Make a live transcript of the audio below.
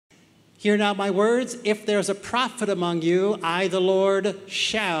Hear now my words. If there's a prophet among you, I, the Lord,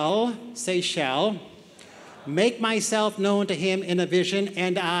 shall, say shall, make myself known to him in a vision,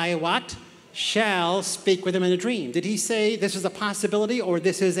 and I, what? Shall speak with him in a dream. Did he say this is a possibility or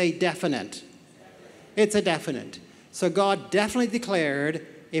this is a definite? It's a definite. So God definitely declared,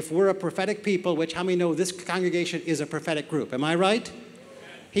 if we're a prophetic people, which how many know this congregation is a prophetic group? Am I right?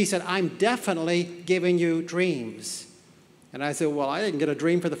 He said, I'm definitely giving you dreams. And I said, well, I didn't get a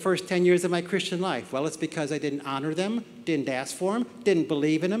dream for the first 10 years of my Christian life. Well, it's because I didn't honor them, didn't ask for them, didn't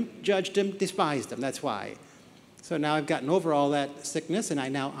believe in them, judged them, despised them. That's why. So now I've gotten over all that sickness, and I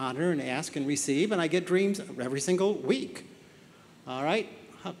now honor and ask and receive, and I get dreams every single week. All right?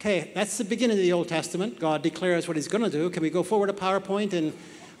 Okay, that's the beginning of the Old Testament. God declares what he's going to do. Can we go forward to PowerPoint, and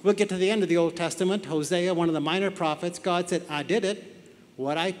we'll get to the end of the Old Testament. Hosea, one of the minor prophets, God said, I did it.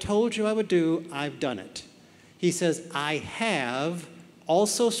 What I told you I would do, I've done it. He says, I have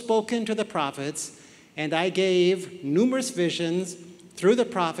also spoken to the prophets, and I gave numerous visions through the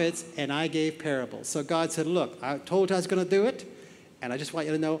prophets, and I gave parables. So God said, look, I told you I was going to do it, and I just want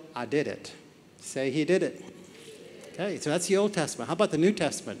you to know I did it. Say he did it. Okay, so that's the Old Testament. How about the New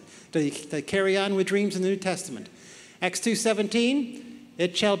Testament? Do they carry on with dreams in the New Testament? Acts 2:17,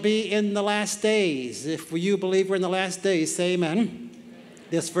 it shall be in the last days. If you believe we're in the last days, say amen.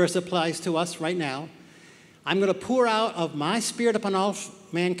 This verse applies to us right now. I'm going to pour out of my spirit upon all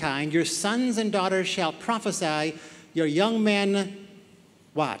mankind. Your sons and daughters shall prophesy. Your young men,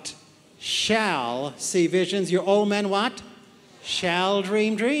 what? Shall see visions. Your old men, what? Shall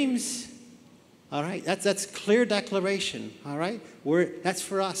dream dreams. All right, that's clear declaration. All right, that's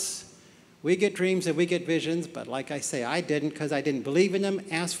for us. We get dreams and we get visions, but like I say, I didn't because I didn't believe in them,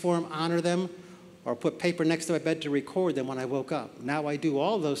 ask for them, honor them, or put paper next to my bed to record them when I woke up. Now I do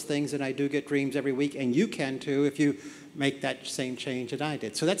all those things, and I do get dreams every week, and you can too if you make that same change that I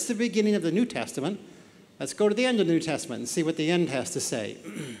did. So that's the beginning of the New Testament. Let's go to the end of the New Testament and see what the end has to say.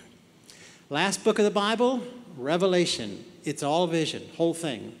 Last book of the Bible, Revelation. It's all vision, whole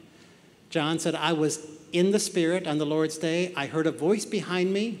thing. John said, I was in the Spirit on the Lord's day. I heard a voice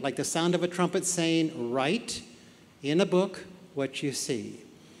behind me, like the sound of a trumpet, saying, write in a book what you see.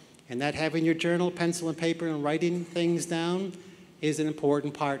 And that having your journal, pencil, and paper and writing things down is an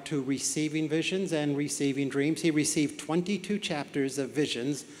important part to receiving visions and receiving dreams. He received 22 chapters of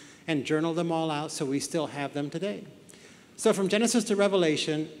visions and journaled them all out, so we still have them today. So from Genesis to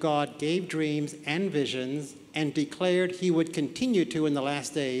Revelation, God gave dreams and visions and declared he would continue to in the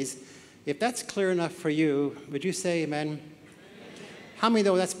last days. If that's clear enough for you, would you say amen? Amen. How many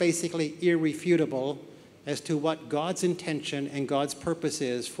know that's basically irrefutable as to what God's intention and God's purpose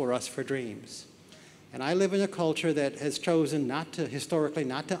is for us for dreams? And I live in a culture that has chosen historically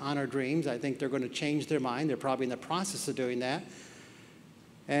not to honor dreams. I think they're going to change their mind. They're probably in the process of doing that.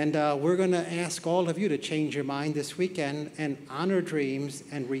 And we're going to ask all of you to change your mind this weekend and honor dreams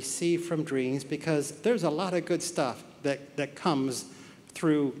and receive from dreams, because there's a lot of good stuff that comes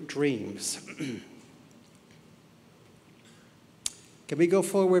through dreams. Can we go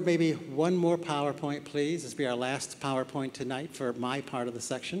forward maybe one more PowerPoint, please? This will be our last PowerPoint tonight for my part of the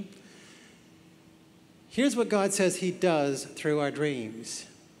section. Here's what God says he does through our dreams.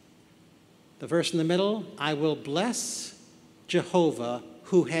 The verse in the middle, I will bless Jehovah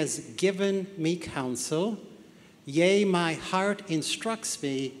who has given me counsel. Yea, my heart instructs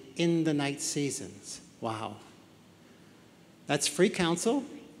me in the night seasons. Wow. That's free counsel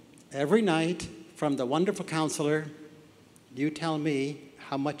every night from the wonderful counselor. You tell me,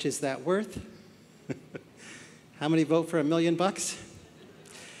 how much is that worth? How many vote for $1 million?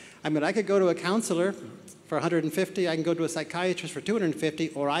 I mean, I could go to a counselor for $150, I can go to a psychiatrist for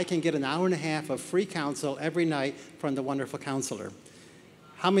 $250, or I can get an hour and a half of free counsel every night from the wonderful counselor.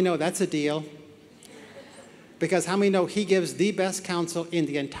 How many know that's a deal? Because how many know he gives the best counsel in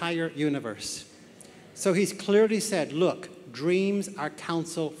the entire universe? So he's clearly said, look, dreams are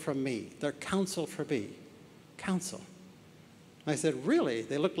counsel from me. They're counsel for me. Counsel. I said, really?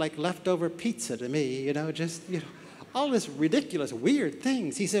 They look like leftover pizza to me, all this ridiculous, weird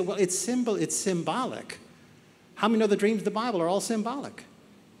things. He said, well, it's symbolic. How many know the dreams of the Bible are all symbolic?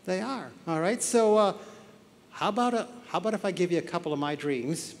 They are, all right? So how about if I give you a couple of my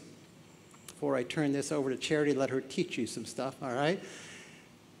dreams before I turn this over to Charity and let her teach you some stuff, all right?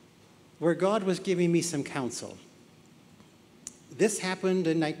 Where God was giving me some counsel. This happened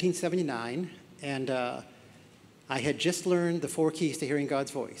in 1979, and I had just learned the 4 keys to hearing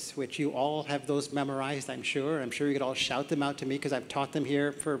God's voice, which you all have those memorized, I'm sure. I'm sure you could all shout them out to me because I've taught them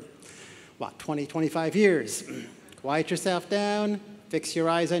here for, 20, 25 years. Quiet yourself down, fix your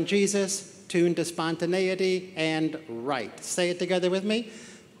eyes on Jesus, tune to spontaneity, and write. Say it together with me.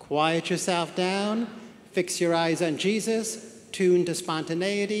 quiet yourself down, fix your eyes on Jesus, tune to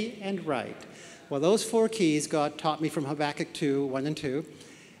spontaneity, and write. Well, those 4 keys God taught me from Habakkuk 2, 1 and 2.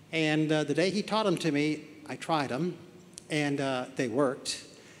 And the day he taught them to me, I tried them, and they worked.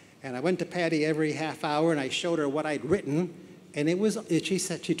 And I went to Patty every half hour, and I showed her what I'd written, and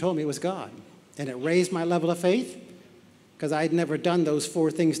she told me it was God. And it raised my level of faith, because I'd never done those 4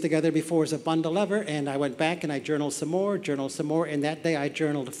 things together before as a bundle ever. And I went back and I journaled some more, and that day I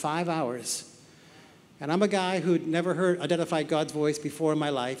journaled 5 hours. And I'm a guy who'd never identified God's voice before in my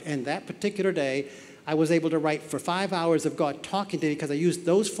life, and that particular day, I was able to write for 5 hours of God talking to me because I used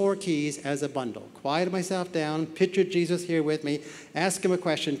those 4 keys as a bundle. Quieted myself down, pictured Jesus here with me, asked him a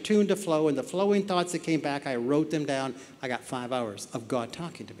question, tuned to flow, and the flowing thoughts that came back, I wrote them down. I got 5 hours of God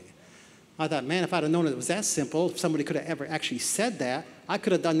talking to me. I thought, man, if I'd have known it was that simple, if somebody could have ever actually said that, I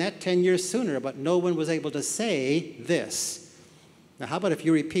could have done that 10 years sooner, but no one was able to say this. Now, how about if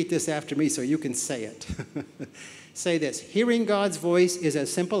you repeat this after me so you can say it? Say this: hearing God's voice is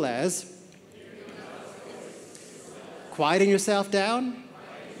as simple as quieting yourself down,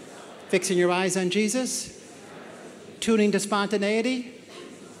 fixing your eyes on Jesus, tuning to spontaneity,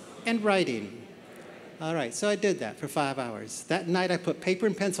 and writing. All right, so I did that for 5 hours. That night I put paper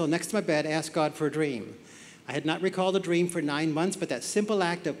and pencil next to my bed, asked God for a dream. I had not recalled a dream for 9 months, but that simple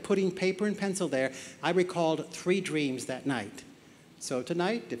act of putting paper and pencil there, I recalled 3 dreams that night. So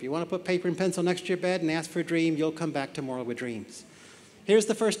tonight, if you want to put paper and pencil next to your bed and ask for a dream, you'll come back tomorrow with dreams. Here's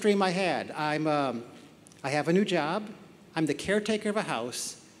the first dream I had. I have a new job. I'm the caretaker of a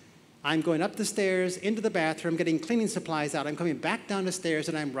house. I'm going up the stairs into the bathroom, getting cleaning supplies out. I'm coming back down the stairs,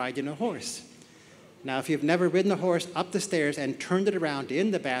 and I'm riding a horse. Now, if you've never ridden a horse up the stairs and turned it around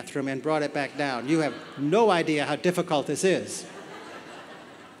in the bathroom and brought it back down, you have no idea how difficult this is.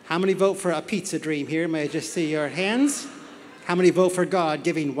 How many vote for a pizza dream here? May I just see your hands? How many vote for God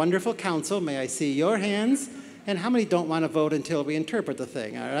giving wonderful counsel? May I see your hands? And how many don't want to vote until we interpret the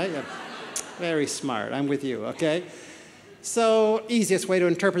thing, all right? Very smart. I'm with you, okay? So, easiest way to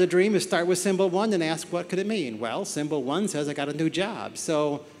interpret a dream is start with symbol 1 and ask, what could it mean? Well, symbol 1 says I got a new job.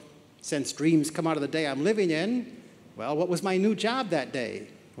 So, since dreams come out of the day I'm living in, well, what was my new job that day?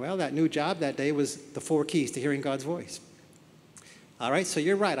 Well, that new job that day was the 4 keys to hearing God's voice. All right, so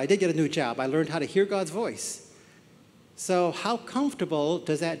you're right. I did get a new job. I learned how to hear God's voice. So how comfortable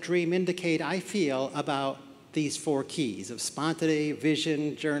does that dream indicate I feel about these 4 keys of spontaneity,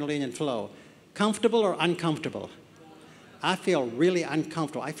 vision, journaling, and flow? Comfortable or uncomfortable? I feel really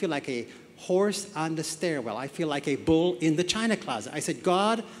uncomfortable. I feel like a horse on the stairwell. I feel like a bull in the china closet. I said,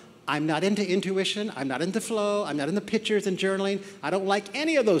 God, I'm not into intuition. I'm not into flow. I'm not into pictures and journaling. I don't like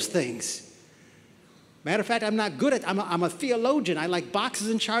any of those things. Matter of fact, I'm not good at, I'm a theologian. I like boxes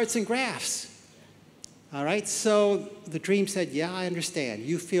and charts and graphs. All right, so the dream said, yeah, I understand.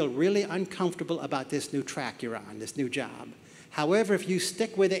 You feel really uncomfortable about this new track you're on, this new job. However, if you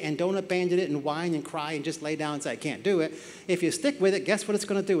stick with it and don't abandon it and whine and cry and just lay down and say, I can't do it, if you stick with it, guess what it's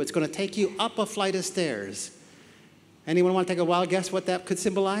going to do? It's going to take you up a flight of stairs. Anyone want to take a wild guess what that could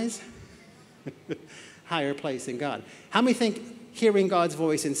symbolize? Higher place in God. How many think hearing God's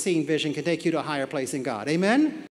voice and seeing vision can take you to a higher place in God? Amen?